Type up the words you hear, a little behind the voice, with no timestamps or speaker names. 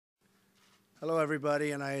Hello,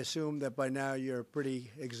 everybody, and I assume that by now you're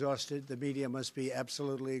pretty exhausted. The media must be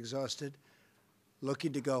absolutely exhausted,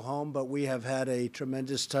 looking to go home, but we have had a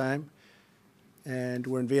tremendous time, and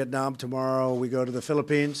we're in Vietnam tomorrow. We go to the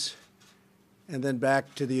Philippines, and then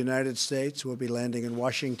back to the United States. We'll be landing in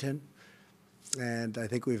Washington, and I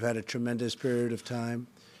think we've had a tremendous period of time,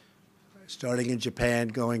 starting in Japan,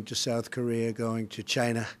 going to South Korea, going to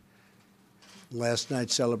China. Last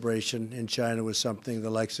night's celebration in China was something the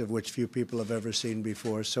likes of which few people have ever seen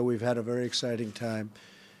before. So we've had a very exciting time.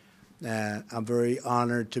 I'm very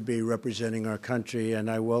honored to be representing our country. And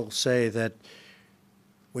I will say that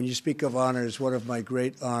when you speak of honors, one of my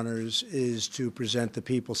great honors is to present the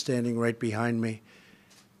people standing right behind me,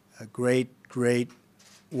 great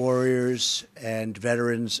warriors and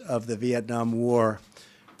veterans of the Vietnam War.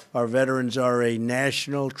 Our veterans are a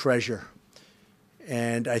national treasure.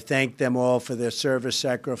 And I thank them all for their service,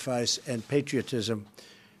 sacrifice, and patriotism.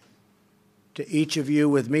 To each of you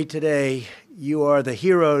with me today, you are the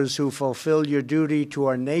heroes who fulfill your duty to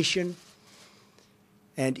our nation.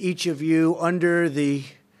 And each of you, under the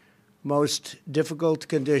most difficult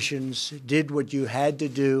conditions, did what you had to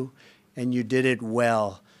do, and you did it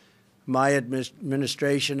well. My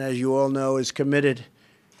administration, as you all know, is committed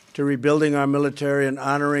to rebuilding our military and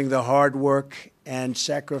honoring the hard work and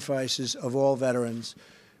sacrifices of all veterans.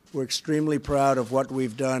 We're extremely proud of what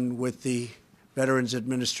we've done with the Veterans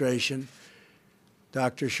Administration.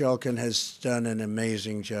 Dr. Shulkin has done an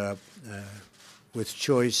amazing job with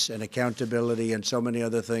choice and accountability and so many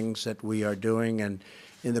other things that we are doing and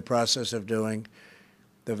in the process of doing.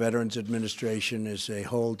 The Veterans Administration is a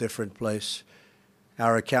whole different place.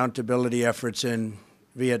 Our accountability efforts in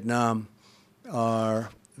Vietnam are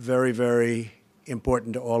very, very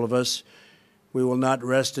important to all of us. We will not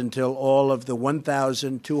rest until all of the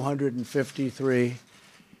 1,253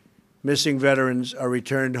 missing veterans are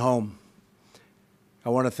returned home. I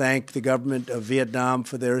want to thank the government of Vietnam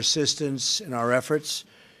for their assistance in our efforts.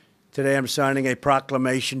 Today I'm signing a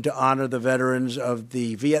proclamation to honor the veterans of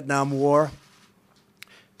the Vietnam War.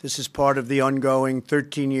 This is part of the ongoing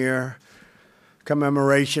 13-year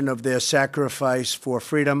commemoration of their sacrifice for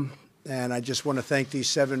freedom. And I just want to thank these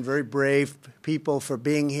 7 very brave people for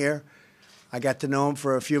being here. I got to know them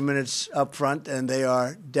for a few minutes up front, and they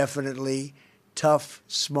are definitely tough,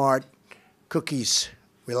 smart cookies.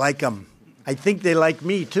 We like them. I think they like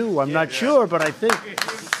me, too. I'm not sure, but I think.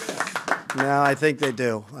 No, I think they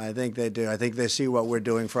do. I think they do. I think they see what we're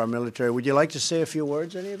doing for our military. Would you like to say a few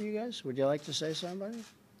words, any of you guys? Would you like to say something?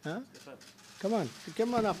 Huh? Come on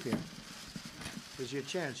up here. There's your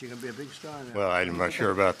chance. You can be a big star now. Well, I'm not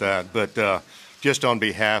sure about that, but just on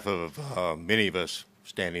behalf of many of us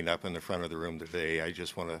standing up in the front of the room today, I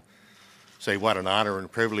just want to say what an honor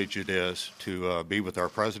and privilege it is to be with our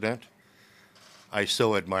president. I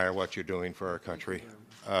so admire what you're doing for our country.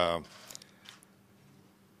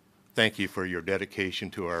 Thank you for your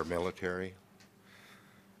dedication to our military,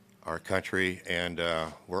 our country, and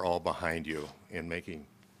we're all behind you in making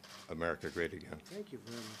America great again. Thank you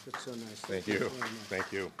very much. That's so nice. Thank you.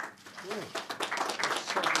 Thank you. Great.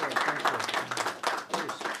 That's so great. Thank you.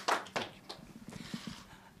 Please.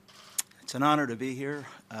 It's an honor to be here.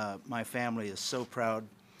 My family is so proud.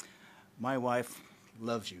 My wife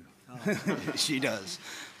loves you. Oh. She does.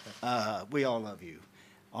 We all love you.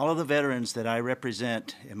 All of the veterans that I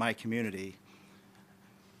represent in my community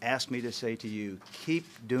ask me to say to you, keep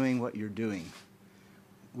doing what you're doing.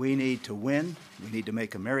 We need to win. We need to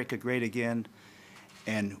make America great again.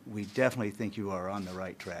 And we definitely think you are on the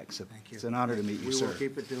right track. So thank you. It's an honor to meet you, sir. We will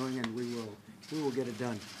keep it doing, and we will get it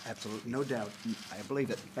done. Absolutely. No doubt. I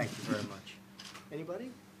believe it. Thank you very much. Anybody?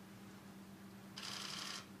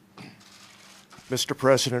 Mr.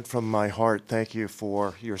 President, from my heart, thank you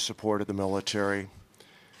for your support of the military.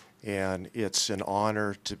 And it's an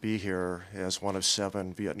honor to be here as one of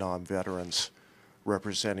 7 Vietnam veterans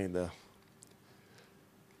representing the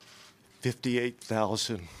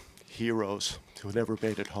 58,000 heroes who never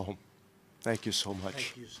made it home. Thank you so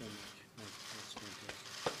much. Thank you so much. That's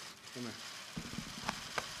fantastic. Come here.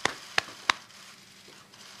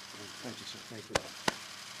 Thank you, sir. Thank you.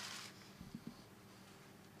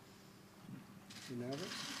 You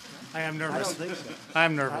nervous? I am nervous. I don't think so.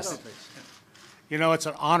 I'm nervous. I don't think so. You know, it's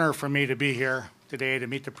an honor for me to be here today to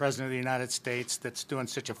meet the President of the United States that's doing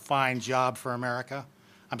such a fine job for America.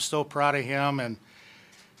 I'm so proud of him and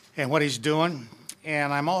what he's doing.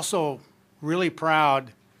 And I'm also really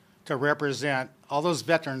proud to represent all those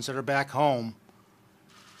veterans that are back home,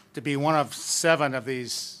 to be one of 7 of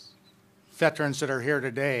these veterans that are here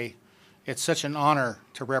today. It's such an honor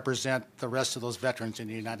to represent the rest of those veterans in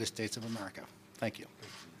the United States of America. Thank you.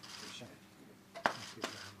 Thank you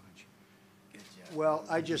very much. Well,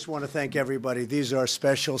 I just want to thank everybody. These are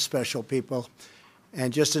special, special people.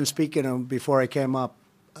 And just in speaking to them before I came up,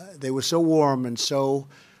 they were so warm and so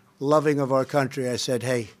loving of our country. I said,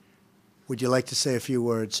 hey, would you like to say a few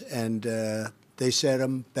words? And they said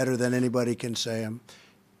them better than anybody can say them.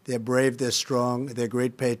 They're brave, they're strong, they're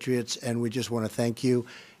great patriots, and we just want to thank you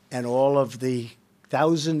and all of the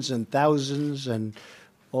thousands and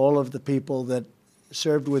all of the people that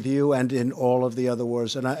served with you and in all of the other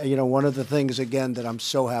wars. And, one of the things, again, that I'm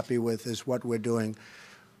so happy with is what we're doing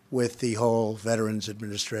with the whole Veterans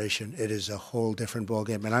Administration. It is a whole different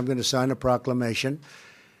ballgame. And I'm going to sign a proclamation,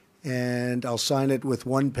 and I'll sign it with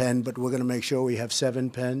one pen, but we're going to make sure we have 7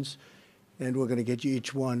 pens, and we're going to get you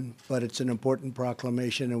each one. But it's an important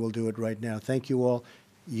proclamation, and we'll do it right now. Thank you all.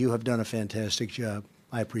 You have done a fantastic job.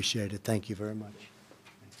 I appreciate it. Thank you very much.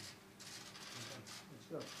 Let's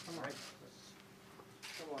go. Come on.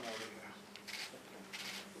 Come on over here.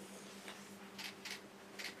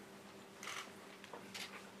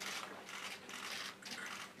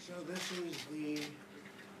 So this is the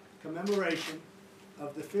commemoration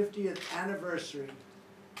of the 50th anniversary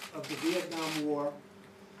of the Vietnam War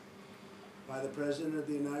by the President of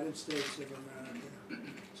the United States of America.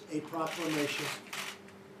 It's a proclamation.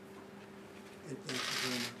 And thank you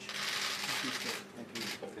very much. Thank you, sir. Thank you.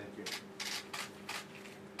 Thank you.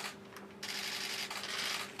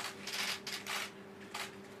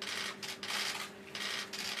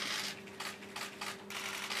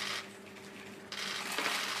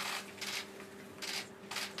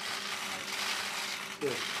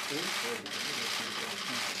 Good.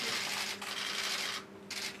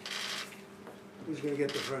 Who's going to get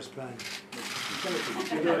the first pen?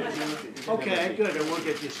 Okay, good. And we'll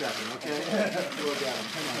get you 7, okay? We'll get them.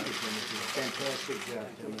 Come on, Timothy. Fantastic job,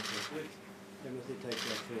 Timothy. Timothy, take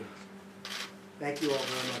that too. Thank you all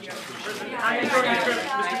very much. I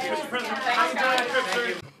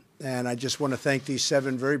appreciate it. And I just want to thank these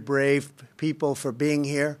 7 very brave people for being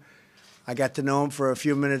here. I got to know them for a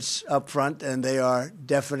few minutes up front, and they are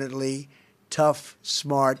definitely tough,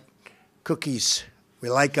 smart cookies. We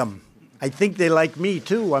like them. I think they like me,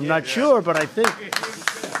 too. I'm not sure, but I think.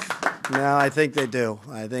 No, I think they do.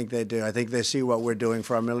 I think they do. I think they see what we're doing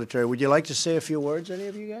for our military. Would you like to say a few words, any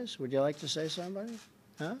of you guys? Would you like to say somebody?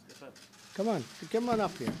 Huh? Come on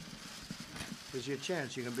up here. Here's your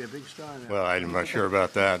chance. You can be a big star now. Well, I'm not sure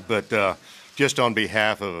about that, but just on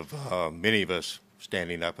behalf of many of us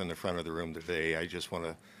standing up in the front of the room today, I just want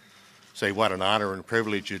to say what an honor and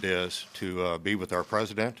privilege it is to be with our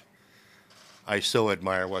president. I so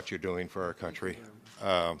admire what you're doing for our country.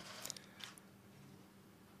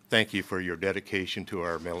 Thank you for your dedication to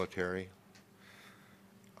our military,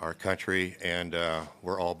 our country, and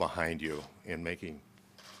we're all behind you in making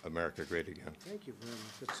America great again. Thank you very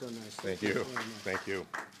much. That's so nice. Thank you. Thank you.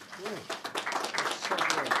 Yeah. That's so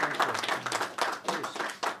great. Thank you. Please.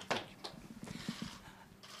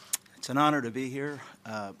 It's an honor to be here.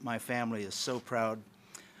 My family is so proud.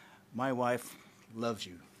 My wife loves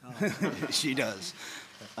you. She does.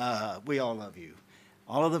 We all love you.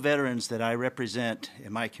 All of the veterans that I represent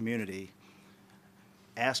in my community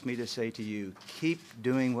ask me to say to you, keep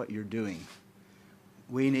doing what you're doing.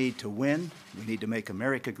 We need to win. We need to make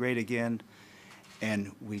America great again.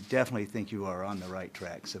 And we definitely think you are on the right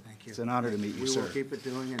track. So Thank you. it's an honor to meet you, sir. We will keep it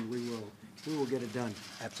doing, and we will get it done.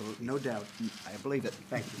 Absolutely. No doubt. I believe it.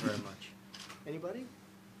 Thank you very much. Anybody?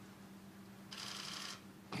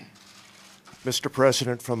 Mr.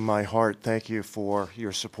 President, from my heart, thank you for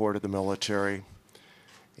your support of the military.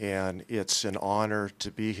 And it's an honor to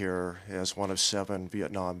be here as one of 7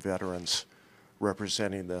 Vietnam veterans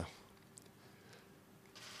representing the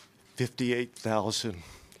 58,000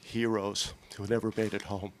 heroes who never made it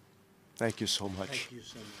home. Thank you so much. Thank you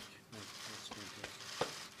so much. That's fantastic.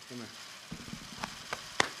 Come here.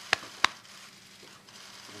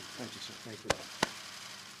 Thank you, sir. Thank you.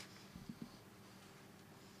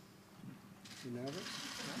 You nervous?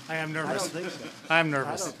 I am I nervous. don't think so. I'm I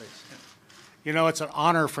nervous. don't think so. You know, it's an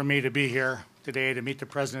honor for me to be here today to meet the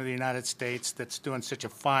President of the United States that's doing such a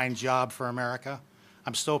fine job for America.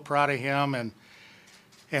 I'm so proud of him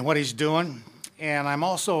and what he's doing. And I'm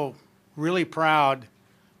also really proud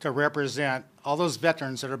to represent all those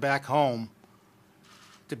veterans that are back home,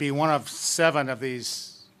 to be one of 7 of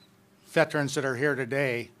these veterans that are here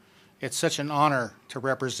today. It's such an honor to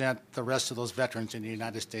represent the rest of those veterans in the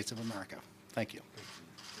United States of America. Thank you.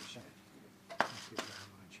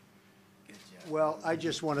 Well, I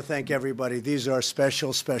just want to thank everybody. These are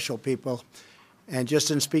special, special people. And just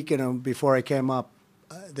in speaking to them before I came up,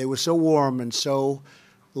 they were so warm and so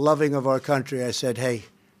loving of our country. I said, hey,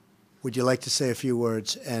 would you like to say a few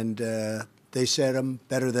words? And They said them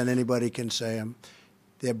better than anybody can say them.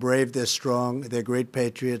 They're brave, they're strong, they're great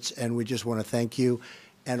patriots, and we just want to thank you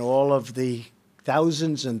and all of the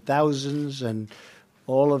thousands and thousands and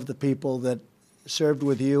all of the people that served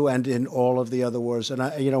with you and in all of the other wars. And,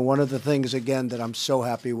 one of the things, again, that I'm so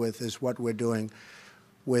happy with is what we're doing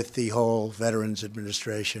with the whole Veterans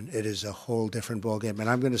Administration. It is a whole different ballgame. And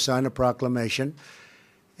I'm going to sign a proclamation,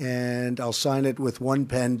 and I'll sign it with one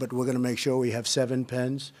pen, but we're going to make sure we have 7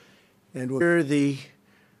 pens. And we're the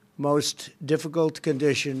most difficult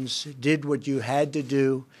conditions, did what you had to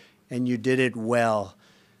do, and you did it well.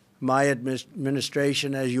 My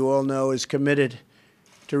administration, as you all know, is committed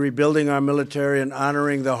to rebuilding our military and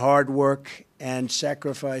honoring the hard work and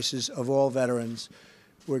sacrifices of all veterans.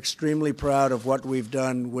 We're extremely proud of what we've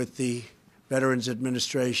done with the Veterans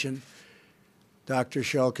Administration. Dr.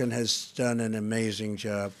 Shulkin has done an amazing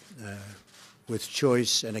job with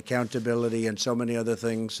choice and accountability and so many other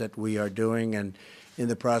things that we are doing and in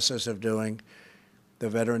the process of doing. The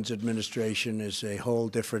Veterans Administration is a whole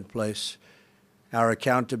different place. Our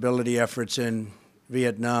accountability efforts in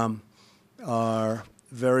Vietnam are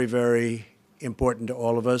very, very important to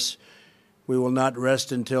all of us. We will not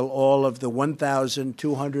rest until all of the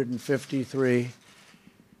 1,253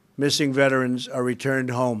 missing veterans are returned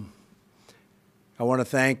home. I want to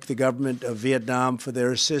thank the government of Vietnam for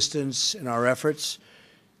their assistance in our efforts.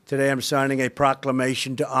 Today I'm signing a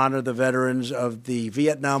proclamation to honor the veterans of the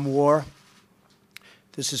Vietnam War.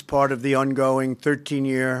 This is part of the ongoing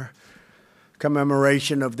 13-year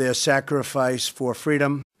commemoration of their sacrifice for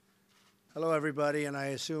freedom. Hello, everybody, and I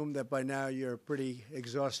assume that by now you're pretty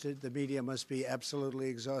exhausted. The media must be absolutely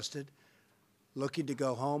exhausted, looking to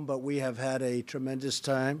go home, but we have had a tremendous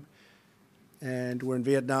time, and we're in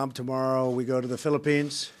Vietnam tomorrow. We go to the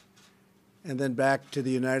Philippines, and then back to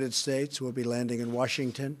the United States. We'll be landing in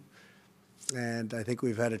Washington, and I think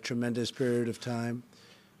we've had a tremendous period of time,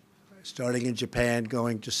 starting in Japan,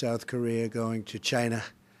 going to South Korea, going to China.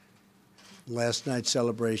 Last night's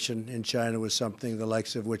celebration in China was something the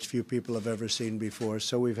likes of which few people have ever seen before.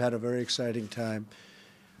 So we've had a very exciting time.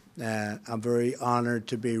 I'm very honored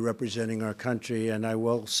to be representing our country, and I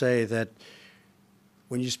will say that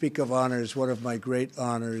when you speak of honors, one of my great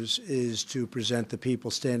honors is to present the people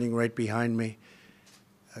standing right behind me,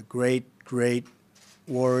 great, great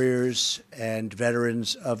warriors and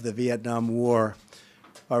veterans of the Vietnam War.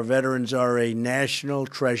 Our veterans are a national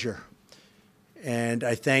treasure. And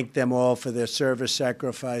I thank them all for their service,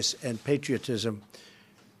 sacrifice, and patriotism.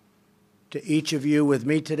 To each of you with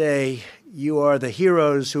me today, you are the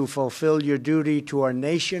heroes who fulfill your duty to our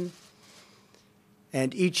nation,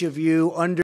 and each of you under